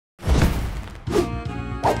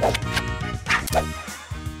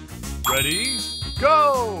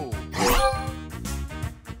Go!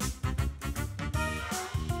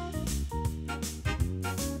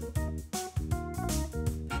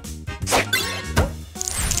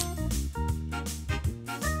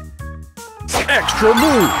 Extra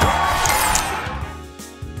move!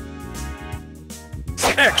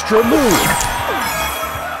 Extra move!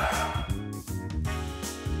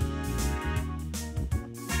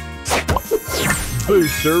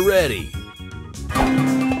 Booster ready!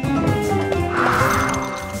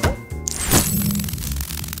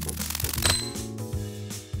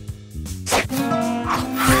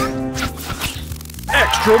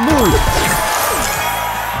 Extra move!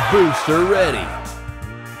 Booster ready!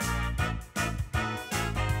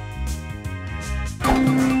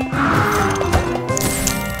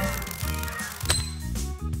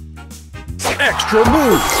 Extra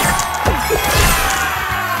move!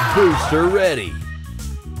 Booster ready!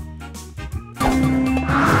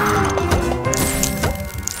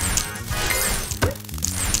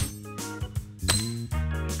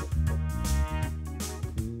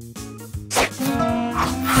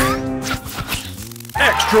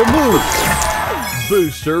 Extra move!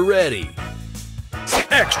 Booster ready!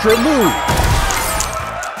 Extra move!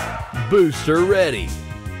 Booster ready!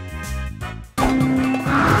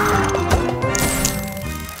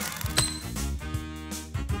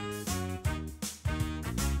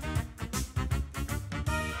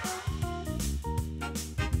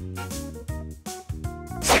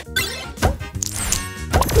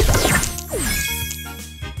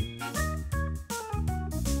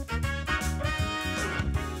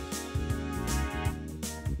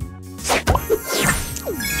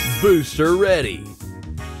 Booster ready!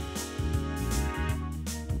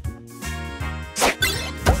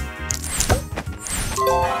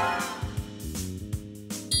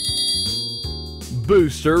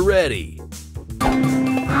 Booster ready!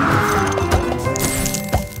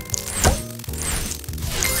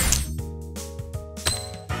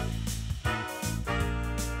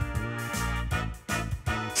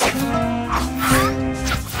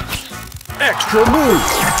 Extra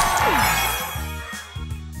move!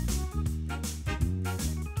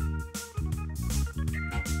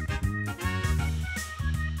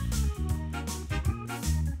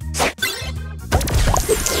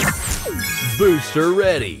 Booster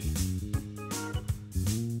ready!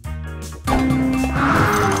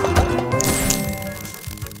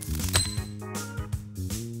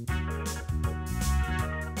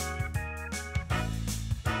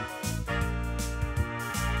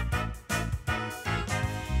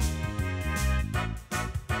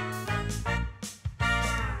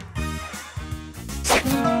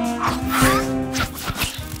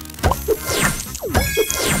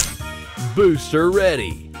 Booster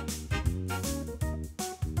ready!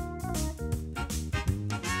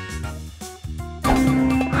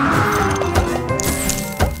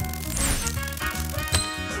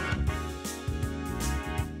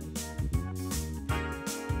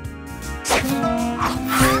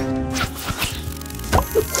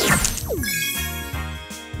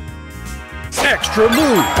 Extra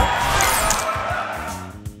move!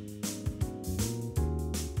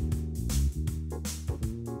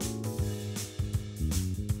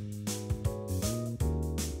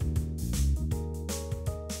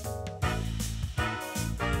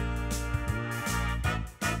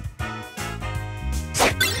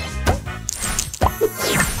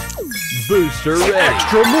 Booster ready!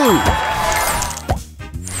 Extra move!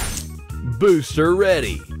 Booster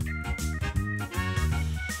ready!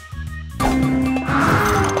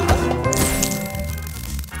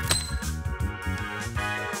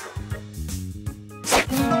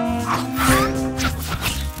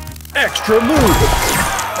 Extra move!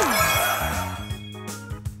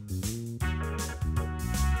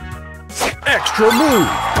 Extra move!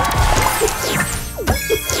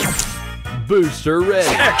 Booster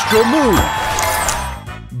ready! Extra move!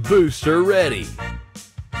 Booster ready!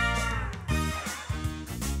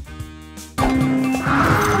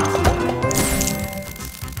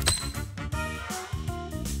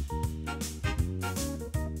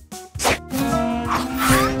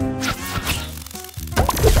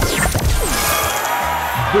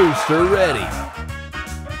 Booster ready!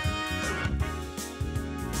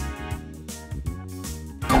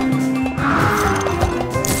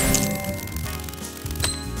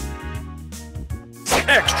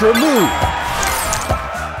 Extra move!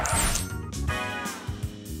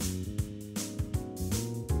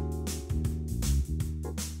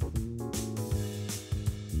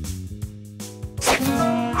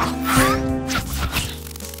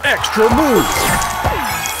 Extra move!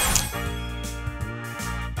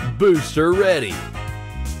 Booster ready!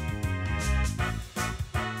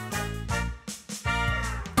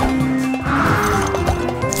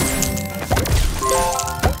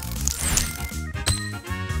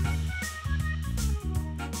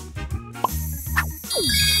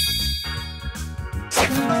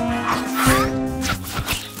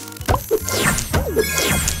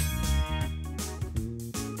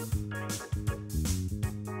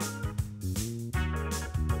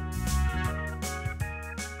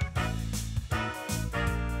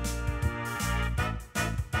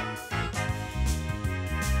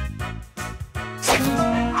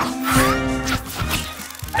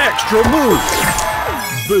 Extra move.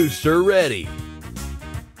 Booster ready.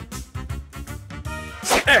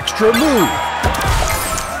 Extra move.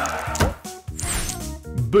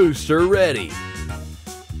 Booster ready.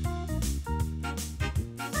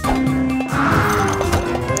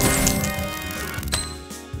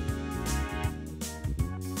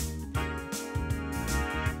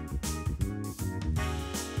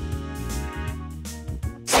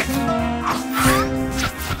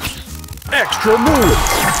 Extra move.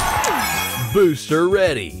 Booster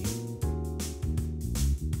ready.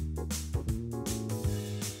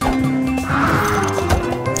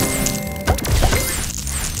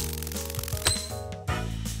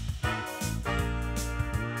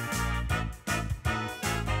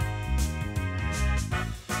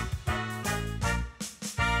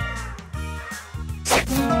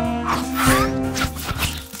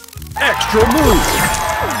 Extra move.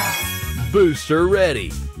 Booster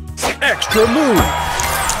ready. Extra move.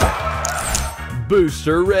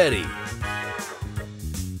 Booster ready.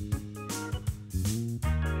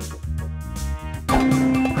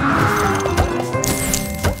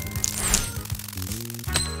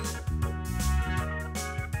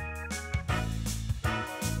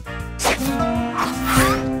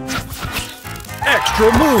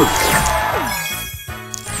 Extra move.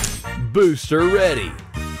 Booster ready.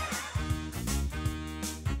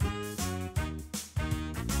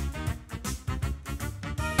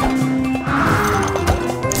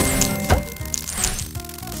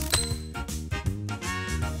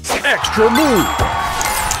 Extra move.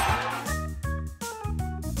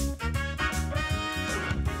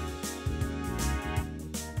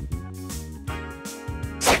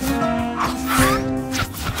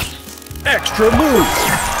 Extra move.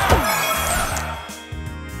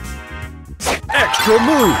 Extra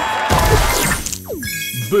move.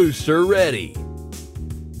 Booster ready.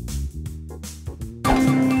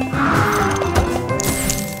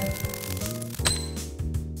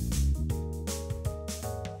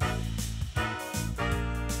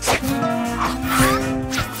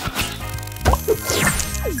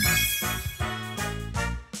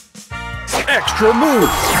 Extra move.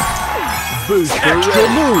 Booster extra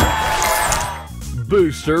ready. Move.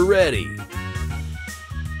 Booster ready.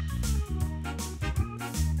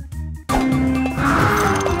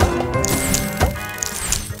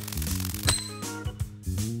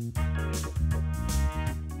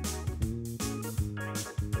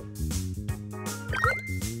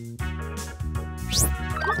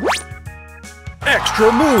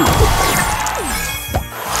 Extra move.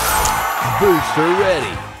 Booster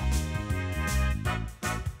ready.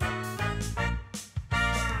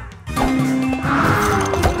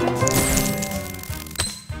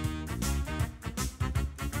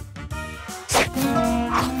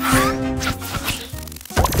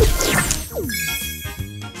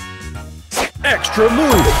 Extra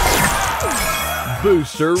move.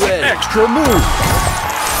 Booster ready. Extra move.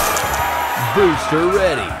 Booster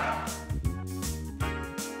ready.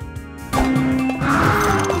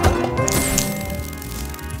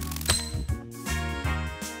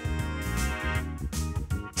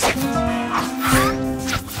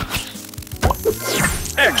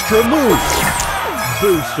 Extra move.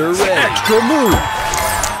 Booster ready. Extra move.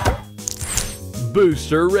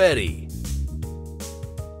 Booster ready.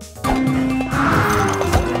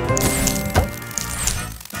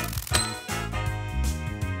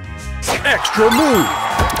 Extra move.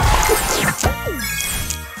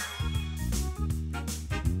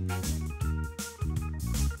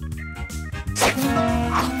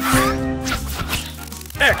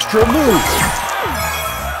 Extra move.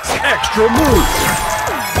 Extra move.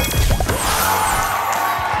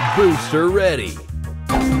 Booster ready.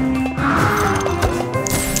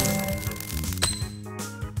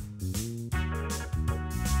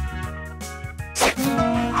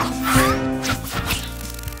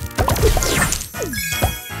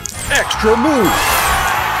 Extra move.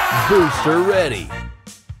 Booster ready.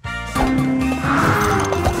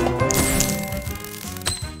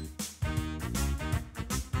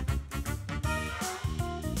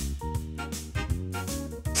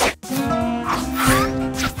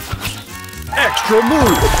 Extra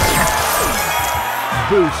move.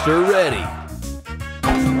 Booster ready.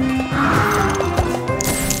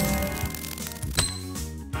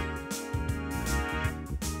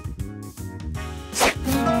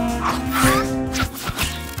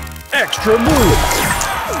 Extra move.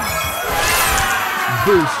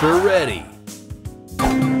 Booster ready.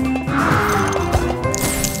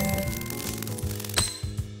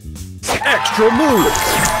 Extra move.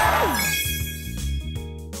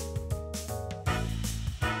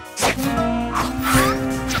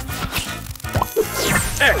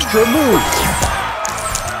 Extra Extra move.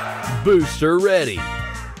 Booster ready.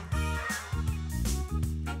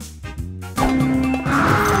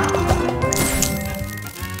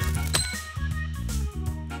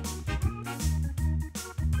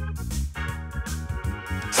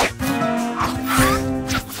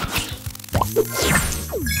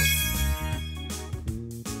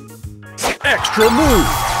 Extra move.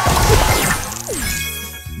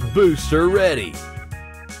 Booster ready.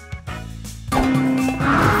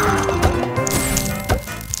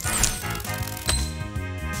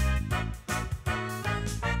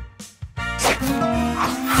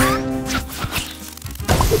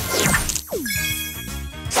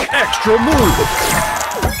 Extra move.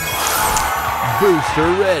 Booster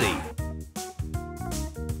ready.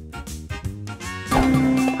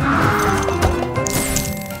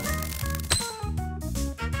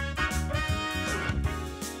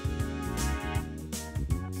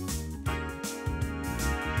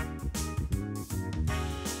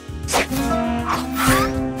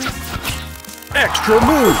 Extra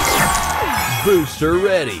move. Booster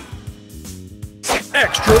ready.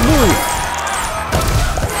 Extra move.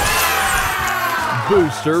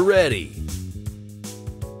 Booster ready.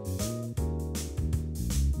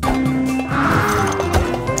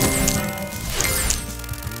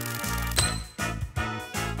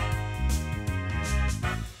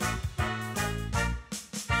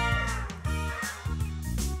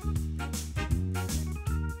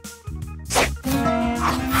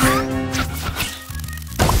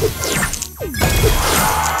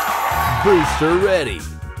 Booster ready.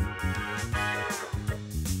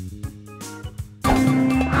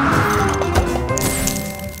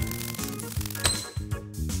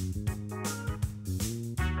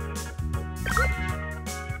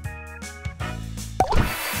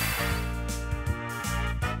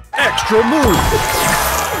 Extra move.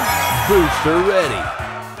 Booster ready.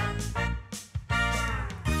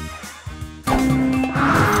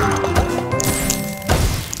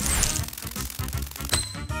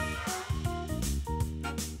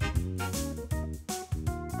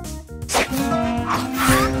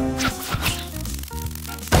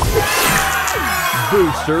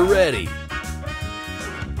 Booster ready.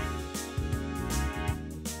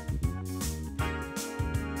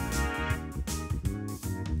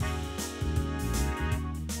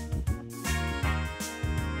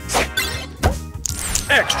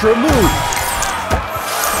 Extra move.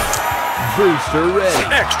 Booster ready.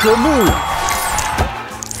 Extra move.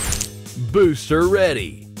 Booster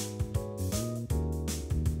ready.